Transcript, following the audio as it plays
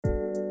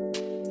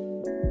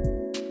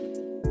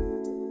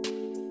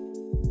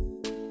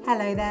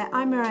Hello there,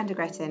 I'm Miranda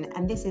Gretton,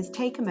 and this is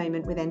Take a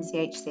Moment with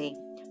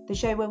NCHC, the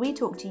show where we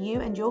talk to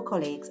you and your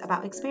colleagues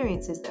about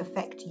experiences that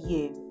affect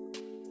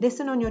you.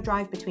 Listen on your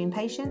drive between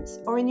patients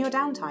or in your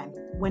downtime,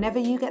 whenever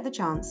you get the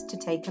chance to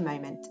take a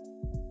moment.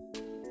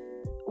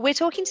 We're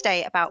talking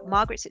today about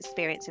Margaret's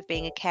experience of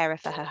being a carer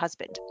for her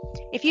husband.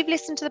 If you've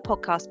listened to the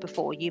podcast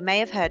before, you may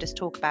have heard us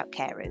talk about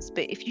carers,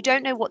 but if you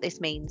don't know what this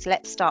means,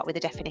 let's start with a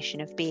definition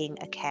of being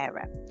a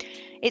carer.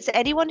 It's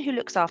anyone who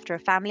looks after a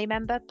family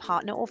member,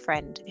 partner, or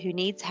friend who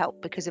needs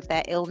help because of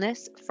their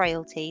illness,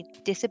 frailty,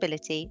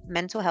 disability,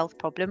 mental health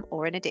problem,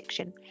 or an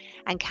addiction,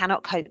 and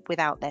cannot cope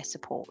without their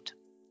support.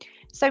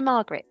 So,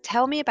 Margaret,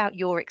 tell me about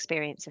your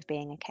experience of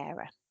being a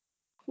carer.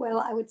 Well,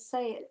 I would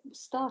say it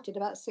started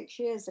about 6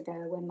 years ago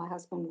when my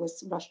husband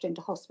was rushed into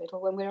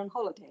hospital when we were on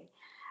holiday.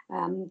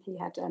 He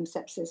had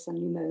sepsis and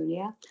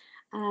pneumonia.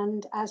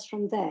 And as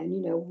from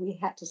then,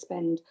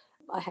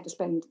 I had to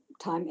spend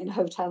time in a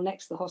hotel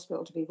next to the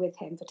hospital to be with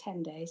him for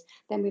 10 days.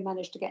 Then we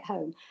managed to get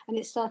home. And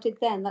it started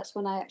then. That's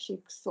when I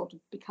actually sort of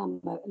become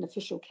an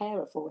official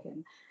carer for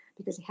him,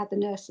 because he had the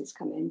nurses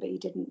come in, but he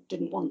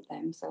didn't want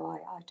them. So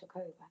I took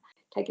over,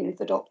 taking him to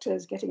the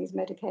doctors, getting his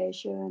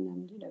medication,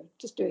 and,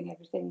 just doing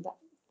everything that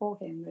for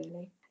him,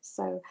 really.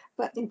 So,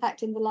 but in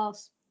fact, in the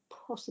last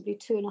possibly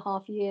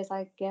 2.5 years,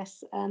 I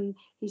guess,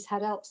 he's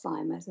had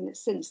Alzheimer's, and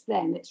since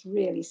then it's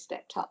really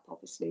stepped up,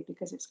 obviously,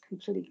 because it's a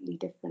completely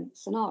different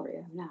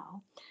scenario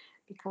now.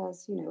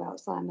 Because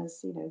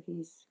Alzheimer's,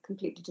 he's a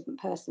completely different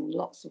person in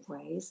lots of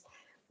ways,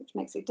 which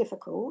makes it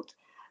difficult.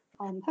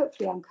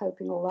 Hopefully, I'm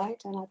coping all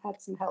right, and I've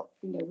had some help,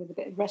 with a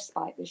bit of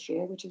respite this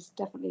year, which is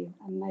definitely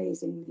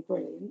amazingly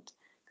brilliant,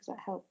 because that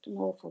helped an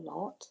awful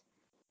lot.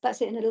 That's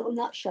it in a little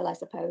nutshell, I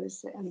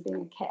suppose,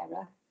 being a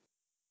carer.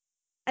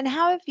 And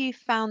how have you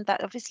found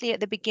that? Obviously, at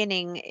the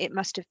beginning, it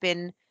must have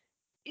been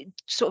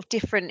sort of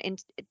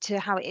different to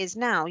how it is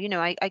now.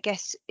 I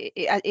guess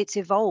it's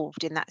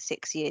evolved in that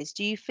 6 years.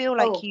 Do you feel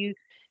like you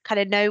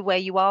kind of know where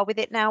you are with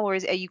it now, or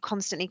are you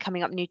constantly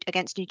coming up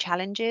against new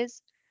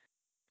challenges?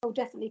 Oh,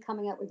 definitely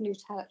coming up with new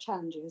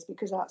challenges,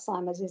 because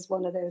Alzheimer's is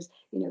one of those,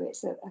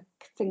 it's a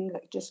thing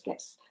that just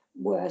gets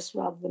worse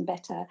rather than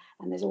better,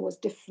 and there's always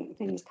different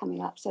things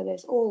coming up, so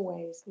there's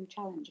always new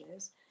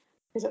challenges.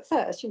 Because at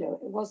first, it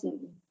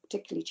wasn't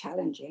particularly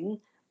challenging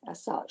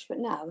as such, but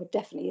now it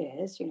definitely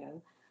is.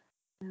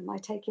 I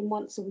take him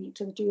once a week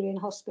to the Julian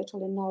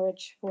Hospital in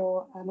Norwich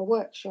for a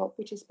workshop,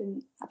 which has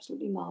been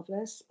absolutely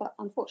marvellous, but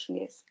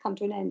unfortunately it's come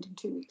to an end in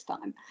 2 weeks'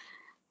 time,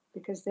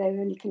 because they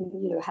only can,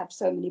 have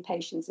so many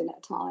patients in at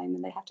a time,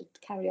 and they have to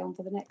carry on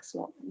for the next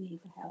lot that need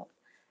the help.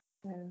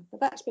 But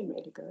that's been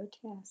really good,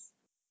 yes.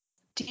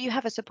 Do you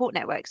have a support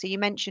network? So you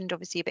mentioned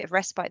obviously a bit of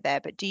respite there,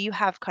 but do you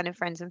have kind of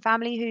friends and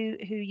family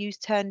who you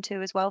turn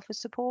to as well for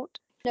support?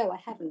 No, I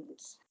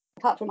haven't.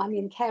 Apart from,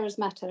 Carers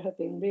Matter have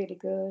been really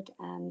good,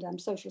 and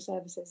social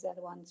services, they're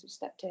the ones who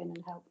stepped in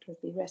and helped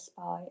with the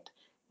respite,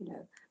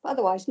 But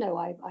otherwise, no,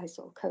 I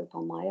sort of cope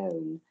on my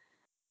own.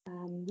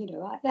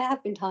 There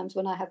have been times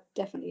when I have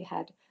definitely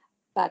had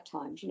bad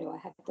times. I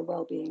had the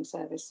wellbeing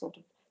service sort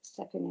of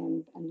stepping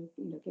in and,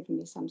 giving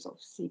me some sort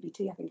of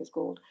CBT, I think it's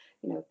called,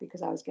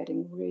 because I was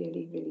getting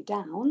really, really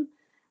down,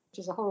 which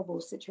is a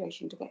horrible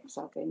situation to get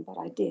yourself in, but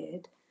I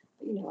did.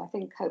 But, I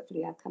think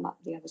hopefully I've come up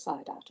the other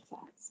side out of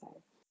that. So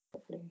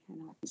hopefully, I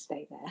can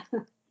stay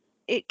there.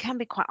 It can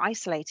be quite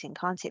isolating,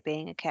 can't it,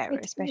 being a carer,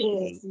 It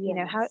especially, is,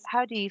 yes.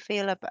 how do you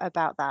feel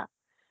about that?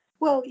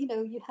 Well,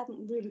 you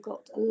haven't really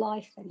got a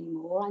life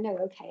anymore. I know,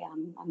 okay,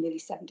 I'm nearly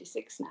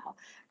 76 now,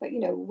 but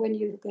when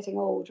you're getting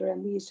older,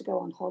 and we used to go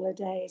on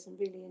holidays and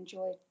really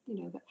enjoy,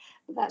 but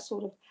that's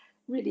sort of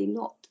really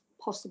not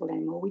possible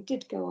anymore. We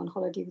did go on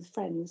holiday with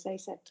friends. They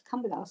said,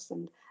 come with us,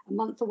 and a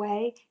month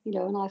away, and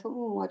I thought,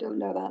 oh, I don't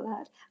know about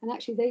that. And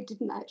actually, they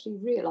didn't actually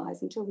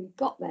realise until we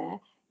got there,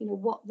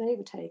 what they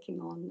were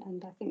taking on.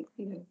 And I think,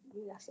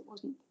 yes, it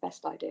wasn't the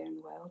best idea in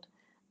the world.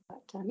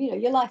 But,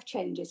 your life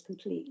changes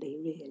completely,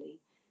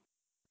 really.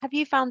 Have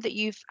you found that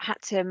you've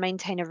had to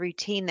maintain a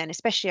routine then,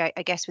 especially,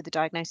 I guess, with the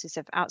diagnosis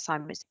of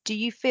Alzheimer's? Do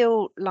you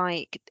feel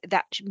like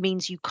that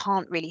means you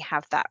can't really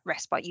have that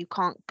respite? You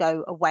can't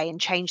go away and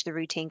change the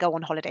routine, go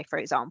on holiday, for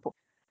example?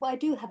 Well, I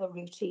do have a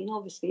routine,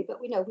 obviously, but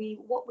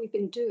what we've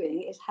been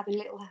doing is having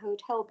little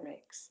hotel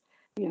breaks,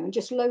 and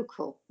just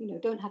local.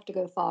 Don't have to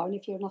go far, and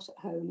if you're not at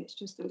home, it's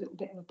just a little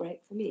bit of a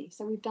break for me.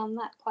 So we've done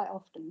that quite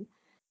often,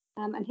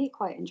 and he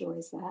quite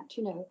enjoys that,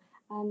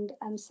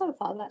 and so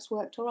far that's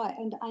worked all right.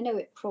 And I know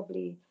it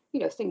probably,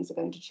 things are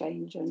going to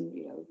change, and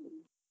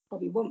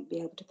probably won't be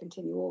able to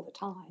continue all the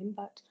time,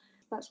 but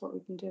that's what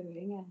we've been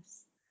doing,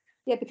 yes.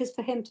 Yeah, because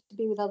for him to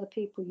be with other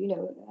people,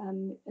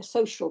 a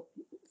social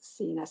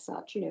scene as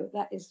such,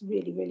 that is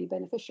really, really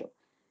beneficial.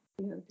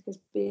 Because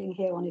being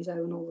here on his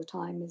own all the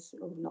time is,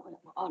 or not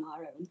on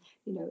our own,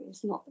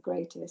 it's not the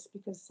greatest,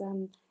 because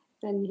then,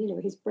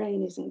 his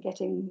brain isn't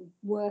getting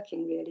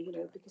working really,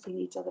 because he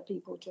needs other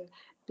people to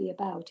be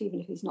about,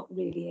 even if he's not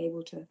really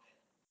able to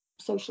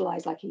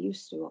socialise like he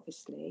used to,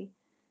 obviously,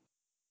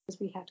 because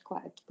we had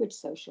quite a good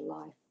social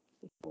life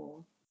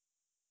before.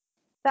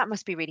 That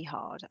must be really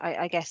hard,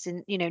 I guess,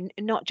 and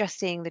not just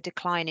seeing the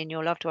decline in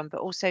your loved one,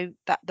 but also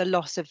that the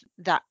loss of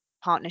that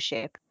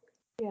partnership.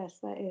 Yes,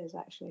 that is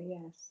actually,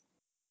 yes.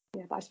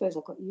 Yeah, but I suppose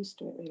I've got used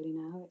to it really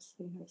now. It's,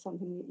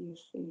 something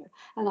that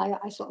and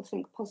I sort of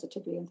think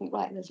positively and think,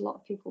 right, there's a lot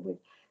of people with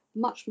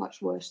much,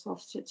 much worse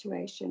off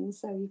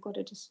situations. So you've got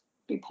to just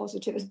be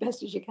positive as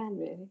best as you can,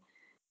 really.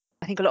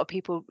 I think a lot of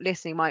people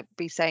listening might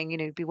be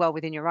saying, be well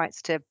within your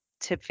rights to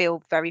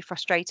feel very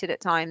frustrated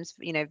at times,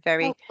 Oh,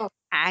 very God.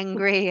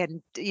 angry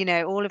and,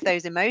 all of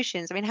those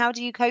emotions. I mean, how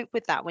do you cope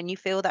with that when you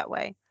feel that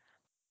way?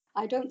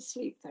 I don't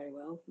sleep very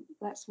well.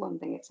 That's one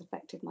thing. It's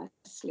affected my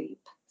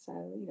sleep. So,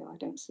 I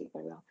don't sleep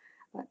very well.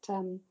 But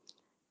I'm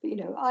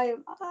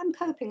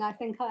coping. I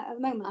think at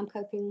the moment I'm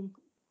coping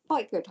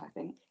quite good, I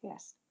think.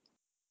 Yes.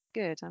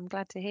 Good. I'm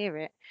glad to hear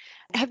it.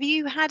 Have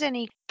you had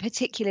any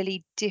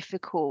particularly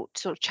difficult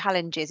sort of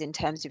challenges in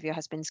terms of your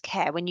husband's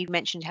care? When you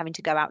mentioned having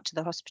to go out to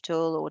the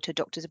hospital or to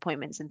doctor's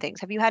appointments and things,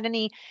 have you had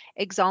any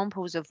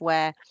examples of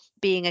where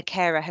being a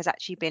carer has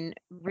actually been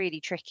really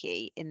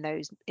tricky in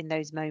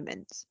those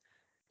moments?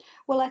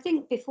 Well, I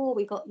think before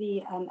we got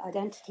the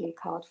identity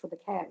card for the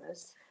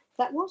carers,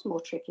 that was more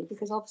tricky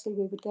because obviously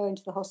we would go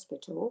into the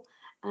hospital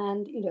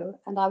and,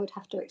 and I would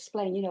have to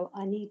explain,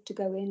 I need to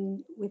go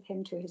in with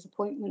him to his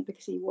appointment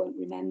because he won't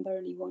remember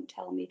and he won't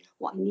tell me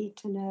what I need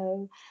to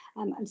know.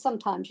 And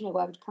sometimes, I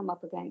would come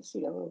up against,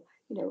 oh,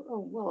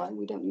 well,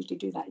 we don't usually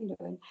do that,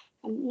 and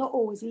not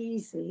always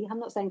easy. I'm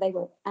not saying they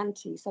were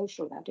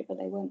anti-social about it, but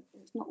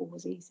it's not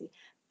always easy.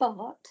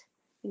 But,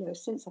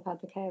 since I've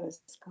had the carers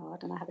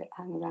card and I have it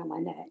hang around my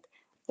neck,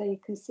 they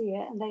can see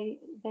it and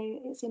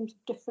it seems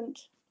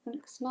different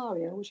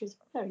scenario, which is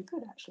very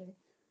good actually.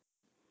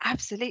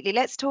 Absolutely.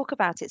 Let's talk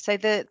about it. So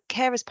the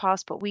carer's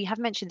passport, we have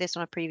mentioned this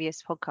on a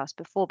previous podcast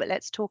before, but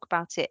let's talk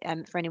about it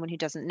for anyone who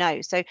doesn't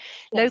know. So Yes.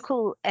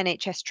 local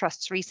NHS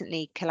trusts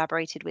recently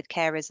collaborated with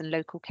carers and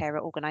local carer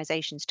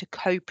organisations to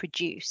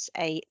co-produce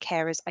a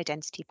carer's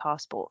identity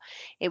passport.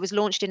 It was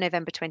launched in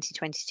November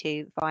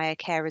 2022 via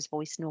Carers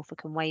Voice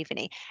Norfolk and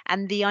Waveney.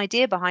 And the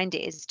idea behind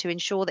it is to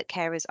ensure that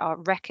carers are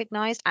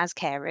recognised as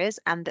carers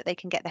and that they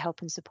can get the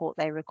help and support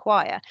they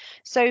require.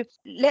 So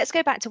let's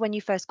go back to when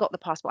you first got the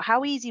passport.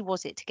 How easy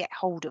was it to get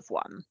hold of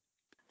one?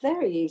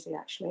 Very easy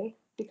actually,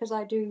 because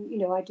I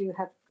do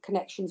have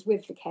connections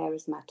with the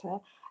carers matter.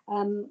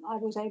 I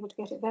was able to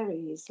get it very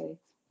easily,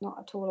 not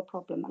at all a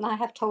problem. And I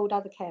have told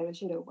other carers,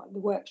 the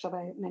workshop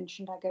I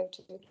mentioned, I go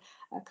to,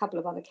 a couple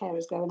of other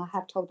carers go, and I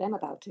have told them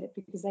about it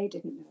because they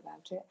didn't know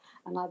about it.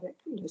 And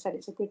I've said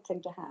it's a good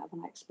thing to have,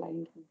 and I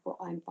explained what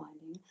I'm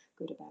finding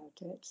good about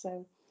it.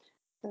 So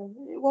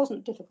it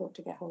wasn't difficult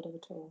to get hold of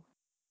at all.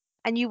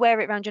 And you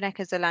wear it around your neck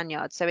as a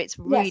lanyard, so it's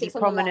Yes, really it's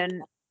on a lanyard.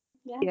 prominent,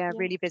 Yeah, yeah, yeah,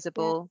 really yeah.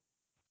 visible.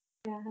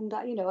 Yeah, and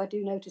I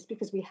do notice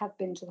because we have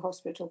been to the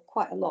hospital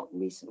quite a lot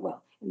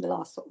well, in the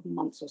last sort of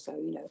months or so,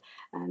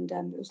 and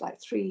it was like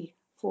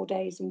 4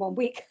 days in 1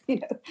 week,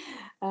 and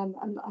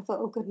I thought,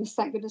 oh goodness,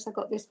 thank goodness I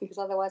got this because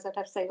otherwise I'd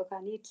have to say, look,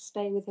 I need to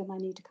stay with him, I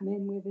need to come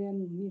in with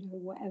him,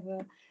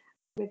 whatever.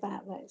 With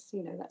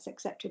that's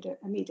accepted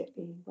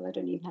immediately. Well, I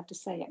don't even have to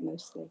say it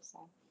mostly, so.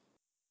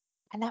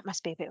 And that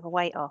must be a bit of a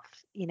weight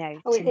off,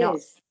 Oh, to it not.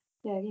 is.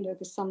 Yeah,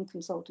 because some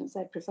consultants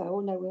they prefer, oh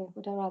no,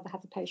 would I rather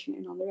have the patient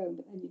in on their own?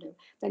 But then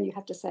then you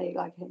have to say,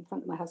 like in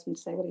front of my husband,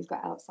 to say, well, he's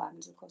got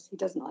Alzheimer's. Of course, he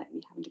doesn't like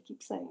me having to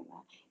keep saying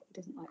that. He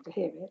doesn't like to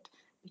hear it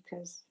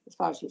because, as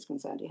far as he's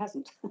concerned, he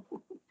hasn't.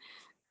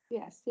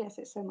 Yes, yes,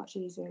 it's so much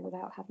easier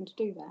without having to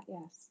do that.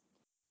 Yes.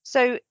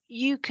 So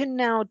you can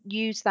now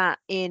use that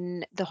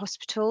in the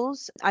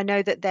hospitals. I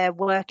know that they're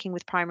working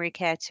with primary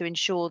care to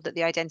ensure that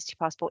the identity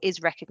passport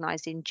is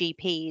recognised in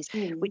GPs,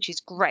 Mm. which is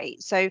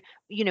great. So,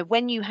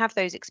 when you have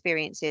those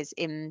experiences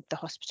in the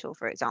hospital,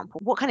 for example,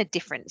 what kind of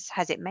difference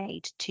has it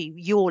made to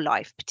your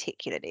life,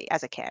 particularly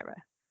as a carer?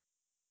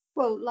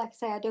 Well, like I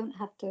say, I don't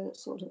have to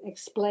sort of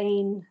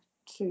explain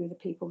to the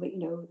people that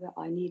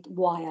that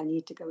why I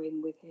need to go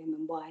in with him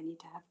and why I need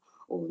to have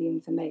all the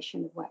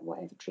information of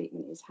whatever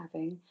treatment he's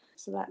having.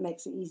 So that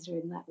makes it easier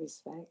in that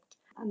respect.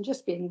 And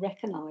just being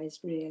recognised,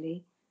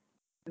 really.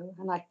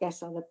 And I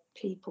guess other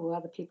people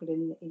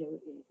in in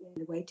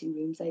the waiting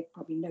rooms, they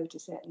probably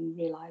notice it and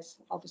realise,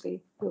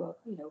 obviously, who are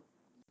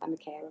I'm a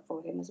carer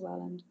for him as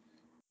well, and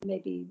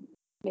maybe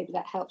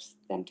that helps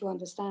them to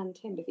understand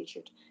him if he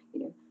should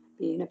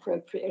be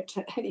inappropriate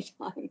at any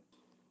time.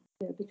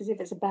 Because if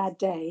it's a bad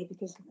day,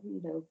 because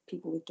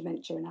people with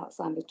dementia and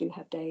Alzheimer's do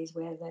have days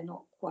where they're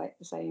not quite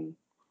the same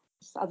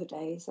as other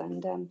days,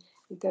 and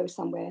you go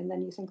somewhere and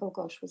then you think, oh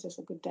gosh, was this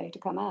a good day to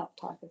come out,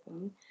 type of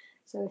thing.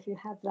 So if you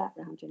have that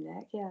round your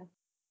neck, yeah.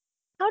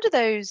 How do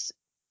those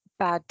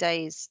bad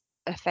days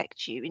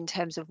affect you in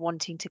terms of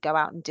wanting to go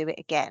out and do it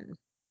again?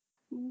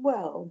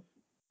 Well,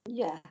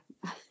 yeah,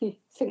 you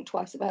think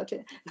twice about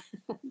it.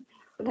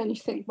 But then you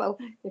think, well,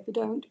 if you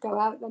don't go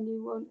out, then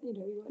you won't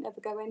ever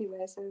go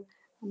anywhere. So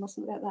I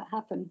mustn't let that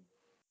happen.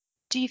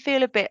 Do you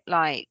feel a bit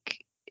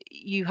like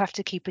you have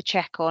to keep a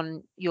check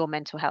on your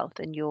mental health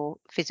and your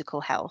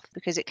physical health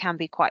because it can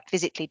be quite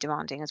physically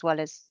demanding as well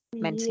as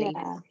mentally?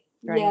 Yeah,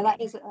 Yeah, that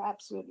draining. is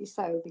absolutely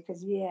so,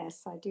 because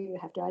yes, I do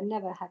have to. I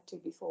never had to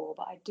before,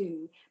 but I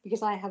do,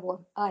 because I have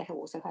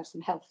also have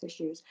some health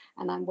issues,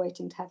 and I'm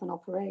waiting to have an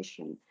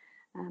operation.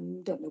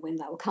 Don't know when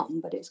that will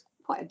come, but it's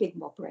quite a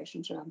big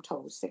operation, so I'm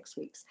told 6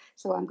 weeks.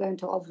 So I'm going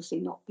to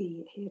obviously not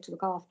be here to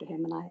look after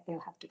him, and he'll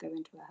have to go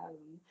into a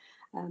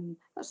home.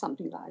 That's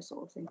something that I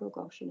sort of think, oh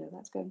gosh,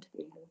 that's going to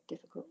be a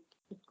difficult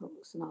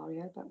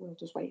scenario, but we'll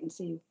just wait and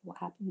see what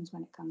happens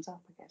when it comes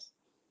up, I guess.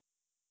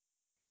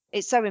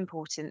 It's so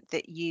important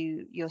that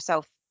you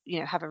yourself,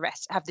 have a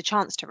rest, have the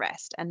chance to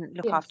rest and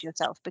look after Yes.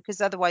 yourself,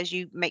 because otherwise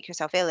you make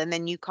yourself ill and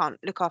then you can't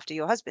look after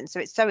your husband. So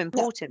it's so No.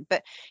 important.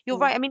 But you're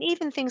Yeah. right. I mean,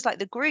 even things like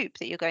the group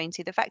that you're going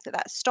to, the fact that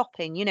that's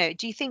stopping,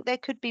 do you think there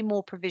could be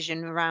more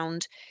provision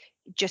around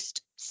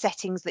just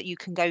settings that you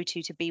can go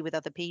to be with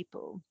other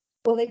people?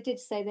 Well, they did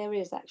say there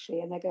is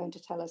actually, and they're going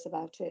to tell us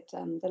about it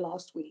the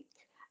last week.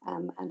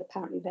 And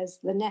apparently, there's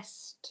the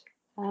Nest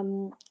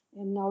in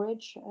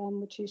Norwich,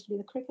 which used to be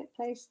the cricket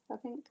place, I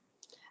think.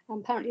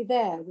 Apparently,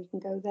 there we can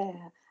go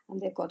there, and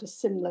they've got a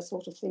similar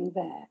sort of thing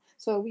there.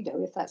 So we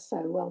know if that's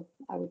so, well,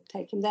 I would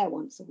take him there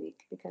once a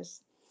week,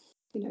 because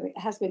it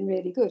has been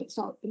really good. It's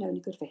not been only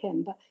good for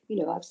him, but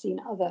I've seen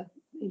other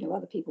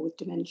people with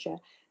dementia,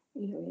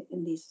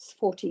 in these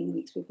 14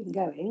 weeks we've been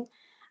going,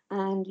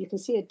 and you can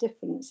see a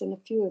difference in a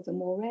few of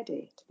them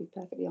already, to be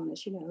perfectly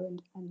honest,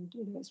 and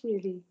it's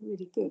really,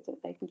 really good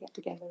that they can get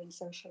together and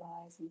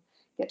socialize and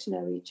get to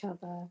know each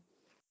other,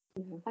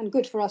 and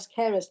good for us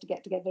carers to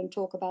get together and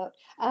talk about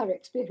our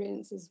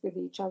experiences with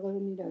each other,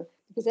 and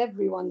because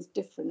everyone's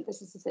different.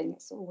 This is the thing,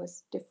 it's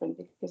always different,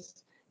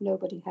 because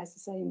nobody has the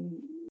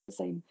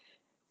same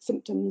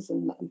symptoms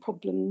and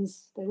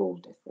problems. They're all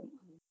different.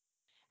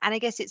 And I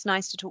guess it's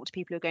nice to talk to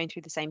people who are going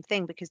through the same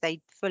thing because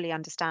they fully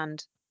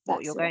understand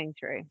what you're That's it. going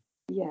through.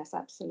 Yes,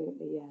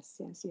 absolutely. Yes,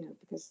 yes.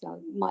 Because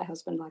my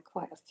husband, like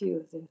quite a few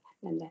of them,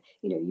 and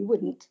you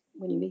wouldn't,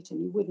 when you meet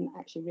him, you wouldn't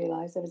actually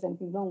realise there was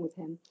anything wrong with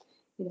him,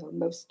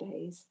 most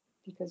days,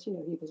 because he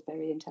was a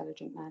very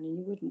intelligent man, and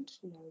you wouldn't,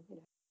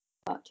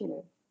 but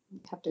you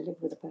have to live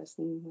with a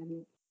person when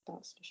it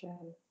starts to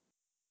show.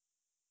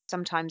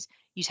 Sometimes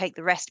you take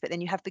the rest, but then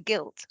you have the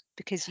guilt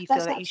because you feel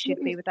That's that you should be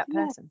absolutely, with that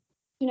yeah. person.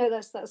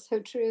 That's so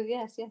true.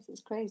 Yes, yes,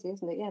 it's crazy,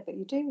 isn't it? Yeah, but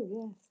you do.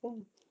 Yes,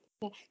 yeah.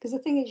 Yeah, because the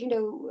thing is,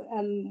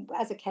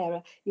 as a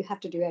carer, you have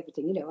to do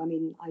everything. I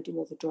mean, I do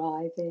all the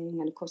driving,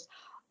 and of course,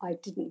 I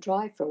didn't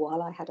drive for a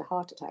while. I had a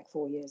heart attack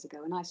 4 years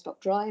ago, and I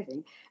stopped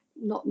driving,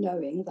 not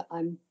knowing that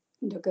I'm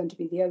going to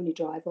be the only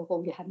driver,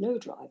 or we had no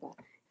driver.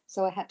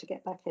 So I had to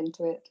get back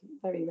into it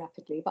very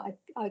rapidly. But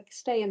I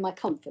stay in my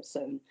comfort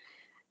zone.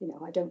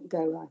 I don't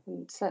go.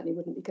 Certainly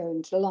wouldn't be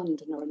going to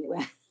London or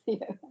anywhere. I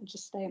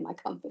just stay in my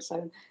comfort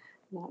zone.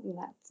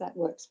 That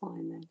works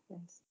fine then.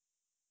 Yes.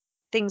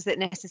 Things that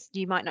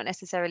you might not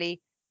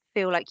necessarily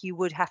feel like you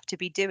would have to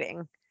be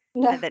doing,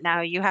 No. that now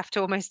you have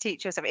to almost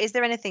teach yourself. Is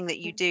there anything that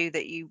you do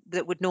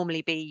that would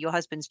normally be your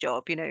husband's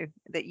job,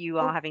 that you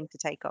are Oh, having to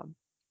take on?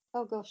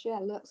 oh gosh, yeah,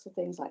 lots of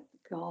things like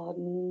the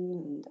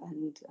garden,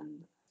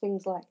 and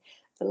things like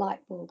the light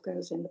bulb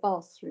goes in the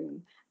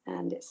bathroom,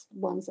 and it's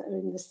ones that are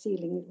in the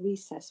ceiling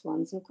recess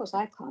ones. And of course,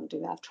 I can't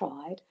do it. I've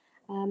tried,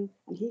 and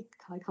he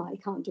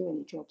can't do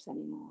any jobs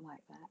anymore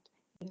like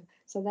that.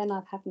 So then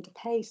I've having to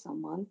pay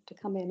someone to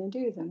come in and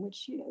do them,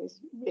 which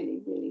is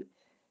really, really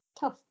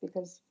tough,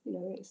 because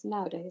it's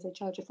nowadays they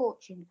charge a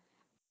fortune.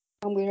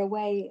 When we were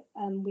away,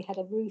 we had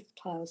a roof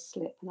tile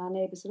slip, and our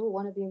neighbour said, "Oh,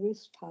 one of your roof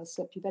tiles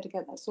slipped. You better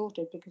get that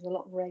sorted because a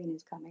lot of rain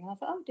is coming." And I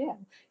thought, "Oh dear,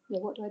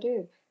 what do I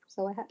do?"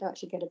 So I had to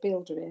actually get a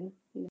builder in,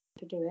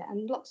 to do it,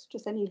 and lots,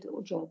 just any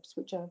little jobs,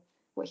 which are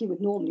what he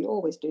would normally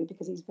always do,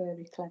 because he's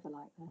very clever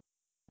like that.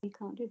 He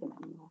can't do them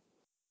anymore.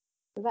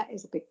 So that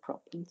is a big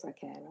problem for a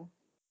carer.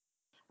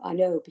 I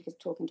know, because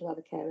talking to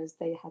other carers,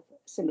 they have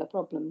similar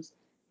problems.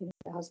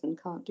 Their husband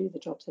can't do the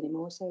jobs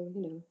anymore, so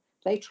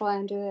they try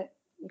and do it,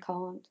 you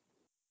can't,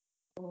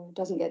 or it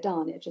doesn't get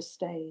done, it just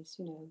stays,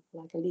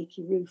 like a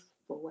leaky roof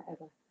or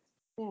whatever.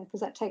 Yeah, because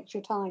that takes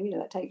your time,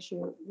 that takes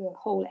your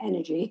whole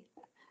energy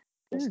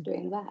just Mm.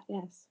 doing that.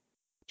 Yes.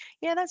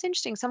 Yeah, that's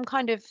interesting. Some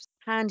kind of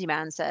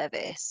handyman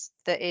service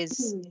that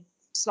is Mm.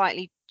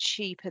 slightly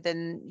cheaper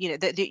than,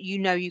 that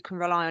you can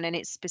rely on, and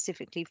it's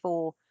specifically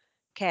for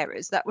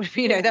carers. That would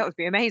be, Yeah. that would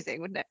be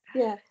amazing, wouldn't it?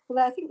 Yeah,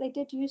 well, I think they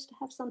did used to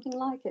have something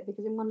like it,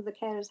 because in one of the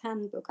carers'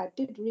 handbook, I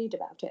did read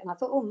about it, and I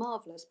thought, oh,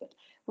 marvellous. But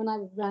when I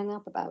rang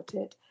up about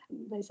it,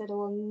 they said, oh,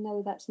 well,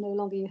 no, that's no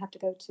longer. You have to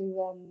go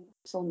to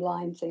this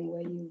online thing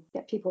where you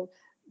get people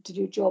to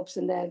do jobs,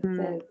 and they're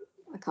Mm.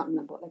 I can't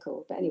remember what they're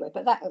called, but anyway,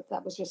 but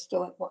that was just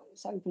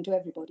what's open to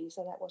everybody,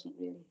 so that wasn't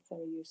really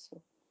very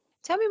useful.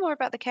 Tell me more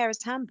about the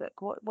carer's handbook.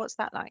 What's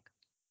that like?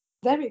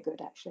 Very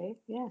good, actually.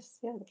 Yes,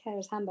 yeah, the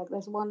carer's handbook.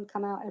 There's one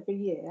come out every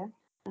year,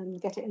 and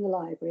get it in the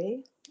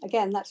library.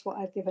 Again, that's what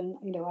I've given.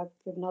 I've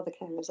given other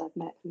carers I've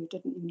met who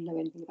didn't even know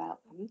anything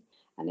about them,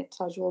 and it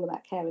tells you all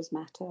about Carers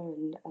Matter,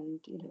 and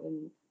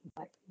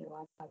like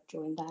I've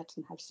joined that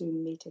and have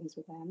Zoom meetings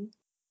with them.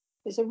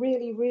 It's a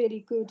really,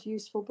 really good,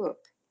 useful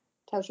book.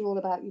 Tells you all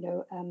about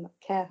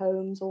care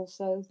homes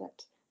also,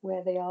 that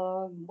where they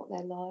are and what they're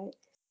like.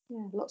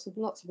 Yeah, lots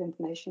of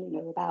information, you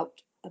know, about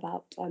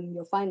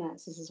your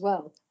finances as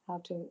well, how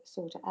to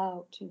sort it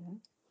out, you know,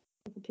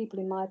 for people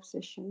in my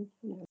position,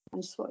 you know,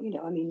 and just what, you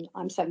know, I mean,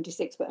 I'm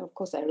 76, but of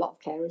course there are a lot of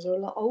carers who are a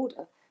lot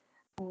older.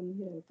 You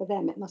know, for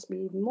them it must be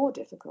even more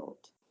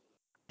difficult.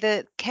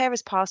 The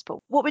carer's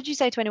passport. What would you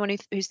say to anyone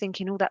who's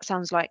thinking, oh, that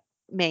sounds like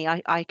me?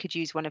 I could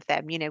use one of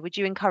them. You know, would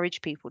you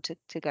encourage people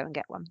to go and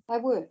get one? I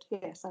would,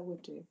 yes, I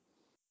would do.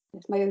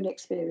 It's my own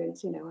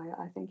experience, you know,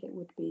 I think it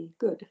would be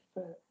good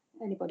for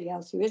anybody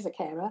else who is a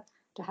carer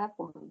to have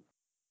one.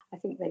 I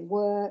think they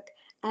work,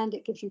 and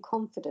it gives you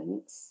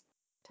confidence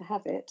to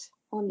have it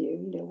on you,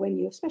 you know, when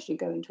you especially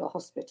go into a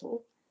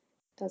hospital.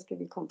 It does give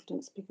you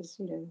confidence because,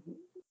 you know,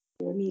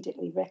 you're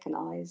immediately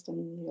recognised,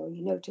 and, you know,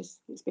 you notice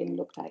it's being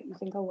looked at. You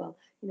think, oh, well,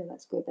 you know,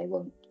 that's good. They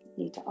won't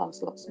need to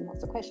ask lots and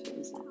lots of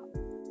questions now.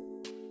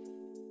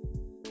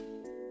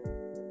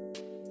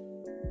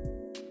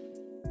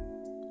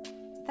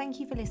 Thank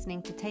you for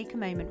listening to Take a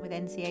Moment with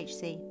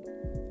NCHC.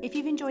 If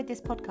you've enjoyed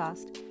this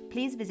podcast,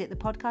 please visit the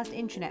podcast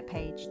intranet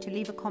page to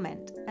leave a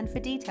comment and for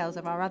details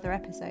of our other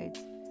episodes.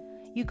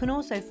 You can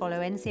also follow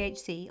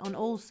NCHC on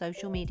all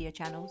social media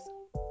channels.